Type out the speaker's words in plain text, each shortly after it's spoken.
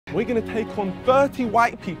We're going to take on 30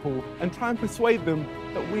 white people and try and persuade them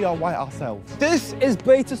that we are white ourselves. This is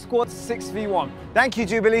Beta Squad 6v1. Thank you,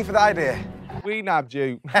 Jubilee, for the idea. We nabbed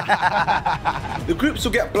you. The groups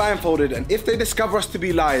will get blindfolded, and if they discover us to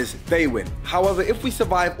be liars, they win. However, if we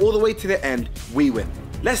survive all the way to the end, we win.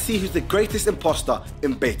 Let's see who's the greatest imposter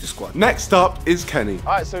in Beta Squad. Next up is Kenny.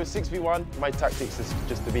 All right, so 6v1, my tactics is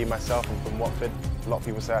just to be myself. I'm from Watford. A lot of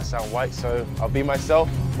people say I sound white, so I'll be myself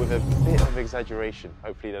with a bit of exaggeration.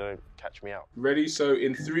 Hopefully they don't catch me out. Ready? So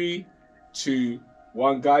in 3, 2,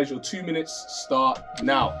 1, guys, your 2 minutes start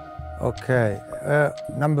now. Okay,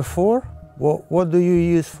 number 4. What do you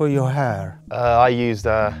use for your hair? I used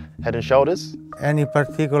Head and Shoulders. Any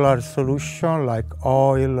particular solution like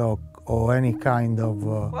oil or any kind of...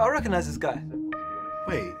 Well, I recognise this guy.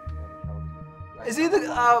 Wait. Is he the,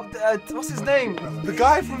 what's his name? The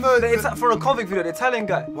guy from the... For a convict video, the Italian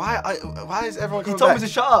guy. Why is everyone He coming told back? me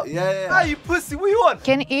to shut up. Yeah. Hey, you pussy, what you want?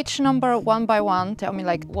 Can each number one by one tell me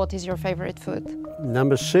like what is your favorite food?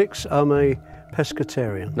 Number 6, I'm a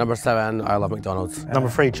pescatarian. Number 7, I love McDonald's. Number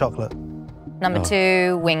 3, chocolate. Number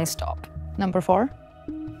 2, Wingstop. Number 4?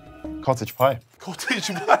 Cottage pie. Cottage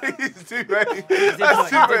pie is too many. He's doing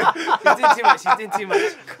too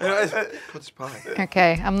much. Cottage pie.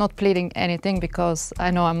 Okay, I'm not pleading anything because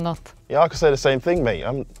I know I'm not. Yeah, I could say the same thing, mate.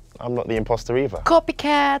 I'm not the imposter either.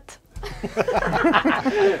 Copycat!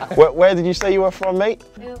 Where did you say you were from, mate?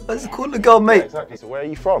 Let's call the girl mate. Yeah, exactly. So where are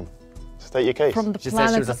you from? State your case. From the She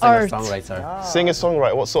said she was a planet Earth. singer-songwriter.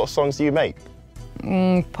 Singer-songwriter. What sort of songs do you make?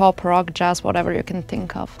 Pop, rock, jazz, whatever you can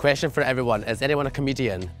think of. Question for everyone, is anyone a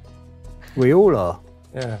comedian? We all are.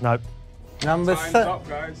 Yeah. No. Number Time's 3. up,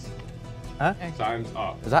 guys. Huh? Time's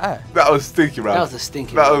up. Is that it? That was stinky, man. That was a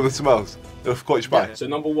stinky That one. was the smells. It was Scottish pie. So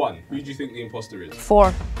number 1, who do you think the imposter is?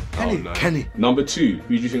 4. Kenny. no. Kenny. Number 2,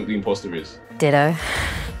 who do you think the imposter is? Ditto.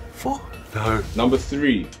 4? No. Number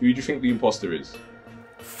 3, who do you think the imposter is?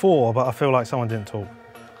 4, but I feel like someone didn't talk.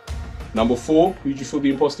 Number 4, who do you feel the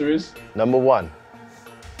imposter is? Number 1.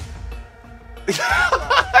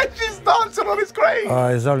 Just dancing on his grave.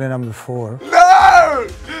 It's only number 4. No!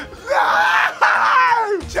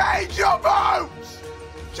 No! Change your votes!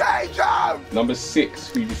 Change them! Number 6,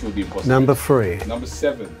 who do you feel the imposter Number is? 3. Number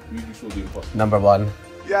 7, who do you feel the imposter is? Number 1.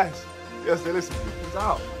 Yes. Yes, they listen to me. He's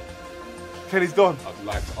out. Kenny's gone. I'd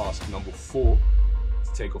like to ask number 4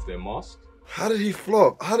 to take off their mask. How did he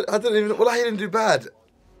flop? I don't even... Well, I didn't do bad.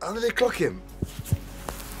 How did they clock him?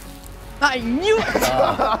 I knew it!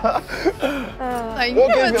 I What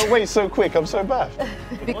knew gave it! it away so quick? I'm so bad.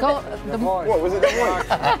 Because the What was it? The voice?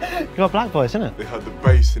 You got a black voice, innit? They heard the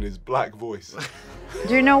bass in his black voice.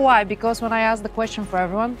 Do you know why? Because when I asked the question for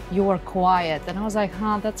everyone, you were quiet, and I was like,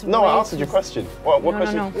 huh, that's No, way I answered your too- question. What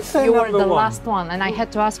question? No. Say You were number the 1. last one, and I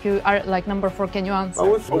had to ask you, like number 4, can you answer?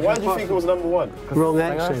 Well, why do you think it was number 1? Wrong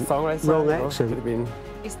accent. Songwriter? Wrong Could have accent. been.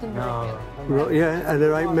 It's the right. Yeah, and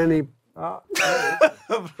there ain't many.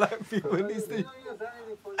 Black people in these things.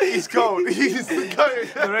 He's cold. He's going.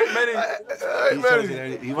 There ain't many.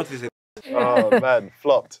 He wanted to say... Oh man,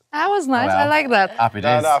 flopped. That was nice, I Well. like that. Happy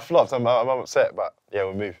No, days. I flopped. I'm upset, but yeah,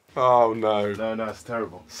 we'll move. Oh no. No, it's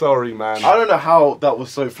terrible. Sorry, man. I don't know how that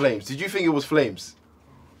was so flames. Did you think it was flames?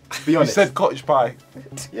 Be You honest. said cottage pie.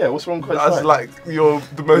 Yeah, what's wrong with cottage That's pie? like you're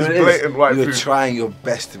the most blatant white You're food. trying your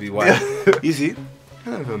best to be white. You see? I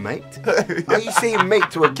don't have a mate. How are you saying mate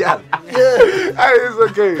to a gal? Hey,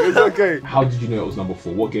 it's okay. It's okay. How did you know it was number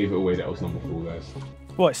 4? What gave it away that it was number 4, guys?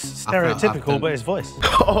 Well, it's stereotypical, but his voice.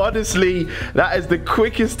 Honestly, that is the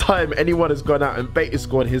quickest time anyone has gone out in Beta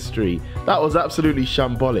Squad history. That was absolutely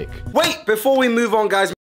shambolic. Wait, before we move on, guys,